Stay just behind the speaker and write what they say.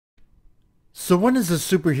So when is a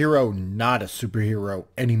superhero not a superhero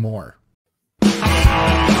anymore?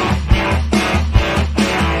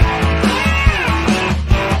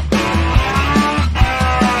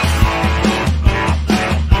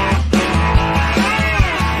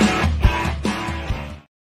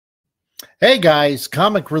 Hey guys,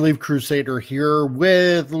 Comic Relief Crusader here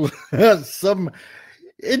with some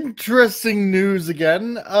interesting news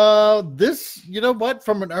again. You know what,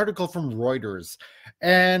 from an article from Reuters.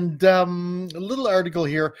 And a little article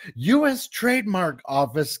here. U.S. Trademark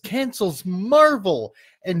Office cancels Marvel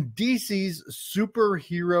and DC's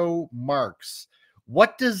superhero marks.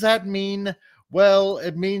 What does that mean? Well,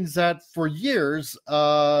 it means that for years,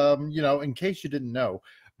 in case you didn't know,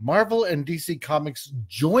 Marvel and DC Comics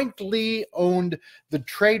jointly owned the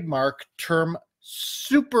trademark term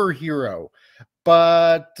superhero.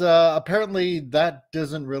 But apparently that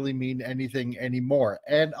doesn't really mean anything anymore.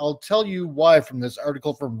 And I'll tell you why from this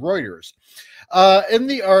article from Reuters. In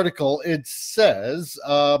the article, it says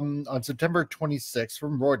on September 26th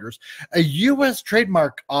from Reuters, a U.S.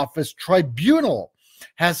 Trademark Office tribunal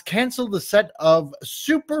has canceled the set of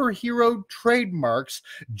superhero trademarks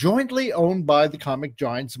jointly owned by the comic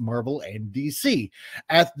giants Marvel and DC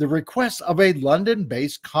at the request of a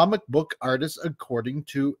London-based comic book artist, according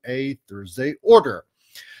to a Thursday order.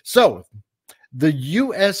 So, the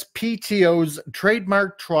USPTO's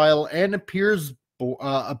Trademark Trial and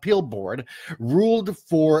Appeal Board ruled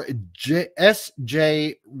for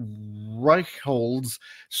S.J. Reichold's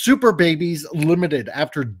Super Babies Limited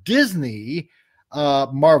after Disney,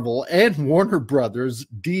 Marvel, and Warner Brothers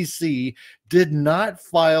DC did not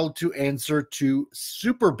file to answer to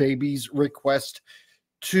Super Baby's request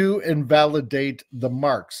to invalidate the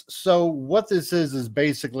marks. So what this is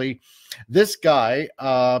basically this guy,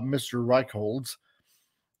 Mr. Reicholds,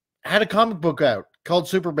 had a comic book out called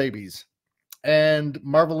Super Babies, and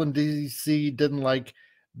Marvel and DC didn't like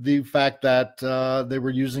the fact that they were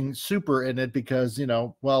using super in it because,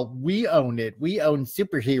 well, we own it. We own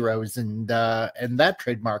superheroes and that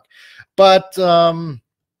trademark. But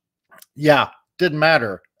yeah, didn't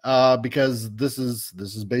matter because this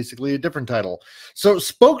is basically a different title. So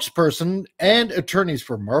spokesperson and attorneys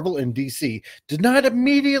for Marvel and DC did not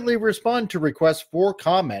immediately respond to requests for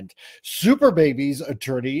comment. Super Baby's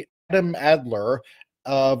attorney Adam Adler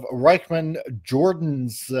of Reichman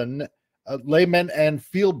Jordanson, Lehman and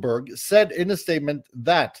Fieldberg said in a statement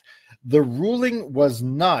that the ruling was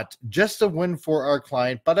not just a win for our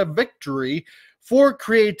client, but a victory for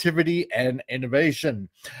creativity and innovation.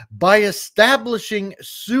 By establishing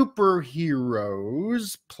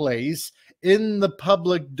superheroes' place in the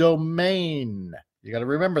public domain, you got to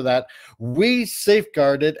remember that, we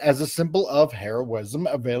safeguard it as a symbol of heroism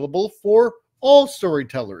available for all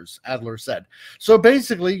storytellers, Adler said. So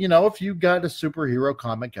basically, if you got a superhero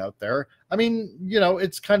comic out there, I mean,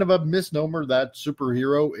 it's kind of a misnomer that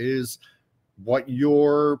superhero is what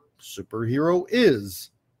your superhero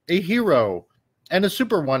is, a hero, and a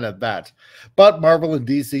super one at that. But Marvel and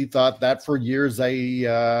DC thought that for years they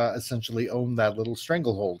essentially owned that little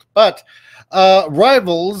stranglehold. But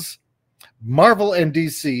rivals Marvel and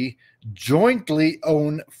DC jointly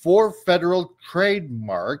own 4 federal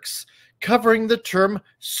trademarks covering the term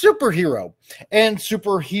superhero and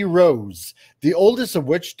superheroes, the oldest of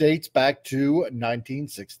which dates back to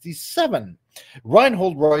 1967.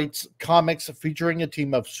 Reinhold writes comics featuring a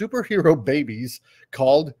team of superhero babies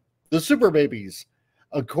called the Super Babies.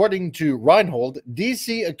 According to Reinhold,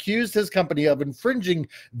 DC accused his company of infringing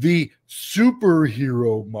the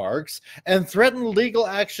superhero marks and threatened legal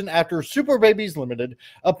action after Super Babies Limited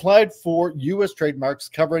applied for U.S. trademarks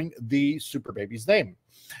covering the Super Babies name.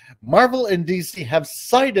 Marvel and DC have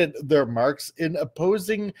cited their marks in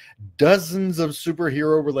opposing dozens of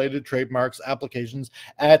superhero-related trademarks applications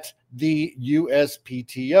at the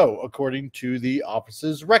USPTO, according to the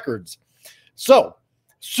office's records. So,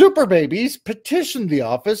 Super Babies petitioned the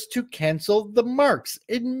office to cancel the marks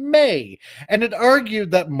in May, and it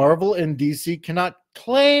argued that Marvel and DC cannot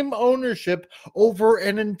claim ownership over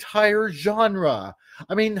an entire genre.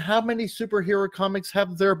 I mean, how many superhero comics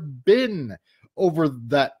have there been over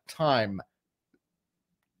that time?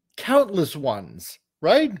 Countless ones,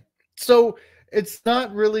 right? So it's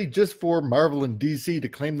not really just for Marvel and DC to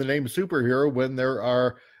claim the name superhero when there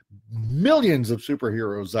are millions of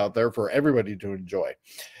superheroes out there for everybody to enjoy.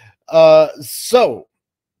 And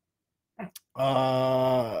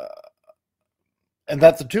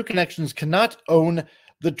that the two connections cannot own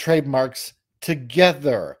the trademarks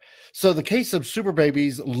together. So the case of Super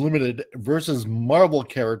Babies Limited versus Marvel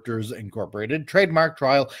Characters Incorporated, trademark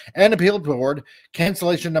trial and appeal board,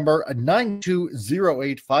 cancellation number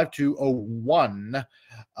 92085201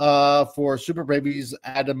 for Super Babies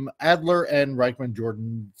Adam Adler and Reichman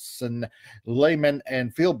Jordanson, Lehman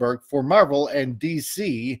and Fieldberg. For Marvel and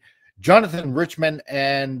DC, Jonathan Richman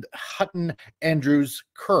and Hutton Andrews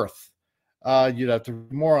Kurth. You'd have to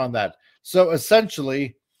read more on that. So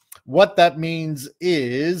essentially, what that means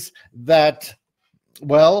is that,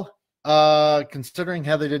 well, considering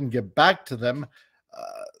how they didn't get back to them,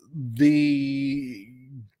 the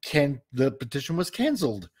petition was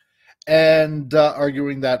canceled, and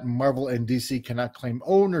arguing that Marvel and DC cannot claim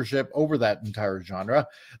ownership over that entire genre.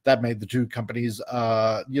 That made the two companies,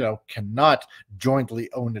 cannot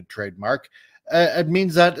jointly own a trademark. It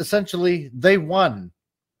means that essentially they won,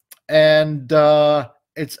 and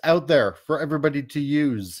it's out there for everybody to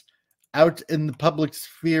use, out in the public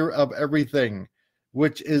sphere of everything,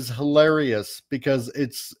 which is hilarious because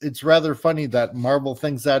it's rather funny that Marvel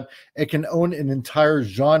thinks that it can own an entire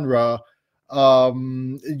genre,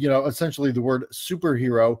 essentially the word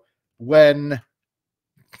superhero, when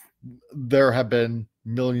there have been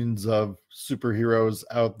millions of superheroes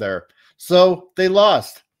out there. So they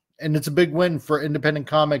lost, and it's a big win for independent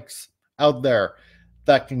comics out there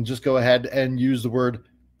that can just go ahead and use the word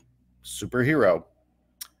superhero.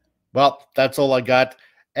 Well, that's all I got.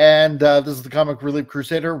 And this is the Comic Relief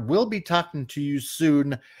Crusader. We'll be talking to you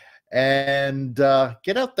soon. And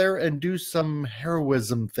get out there and do some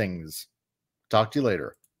heroism things. Talk to you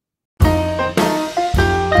later.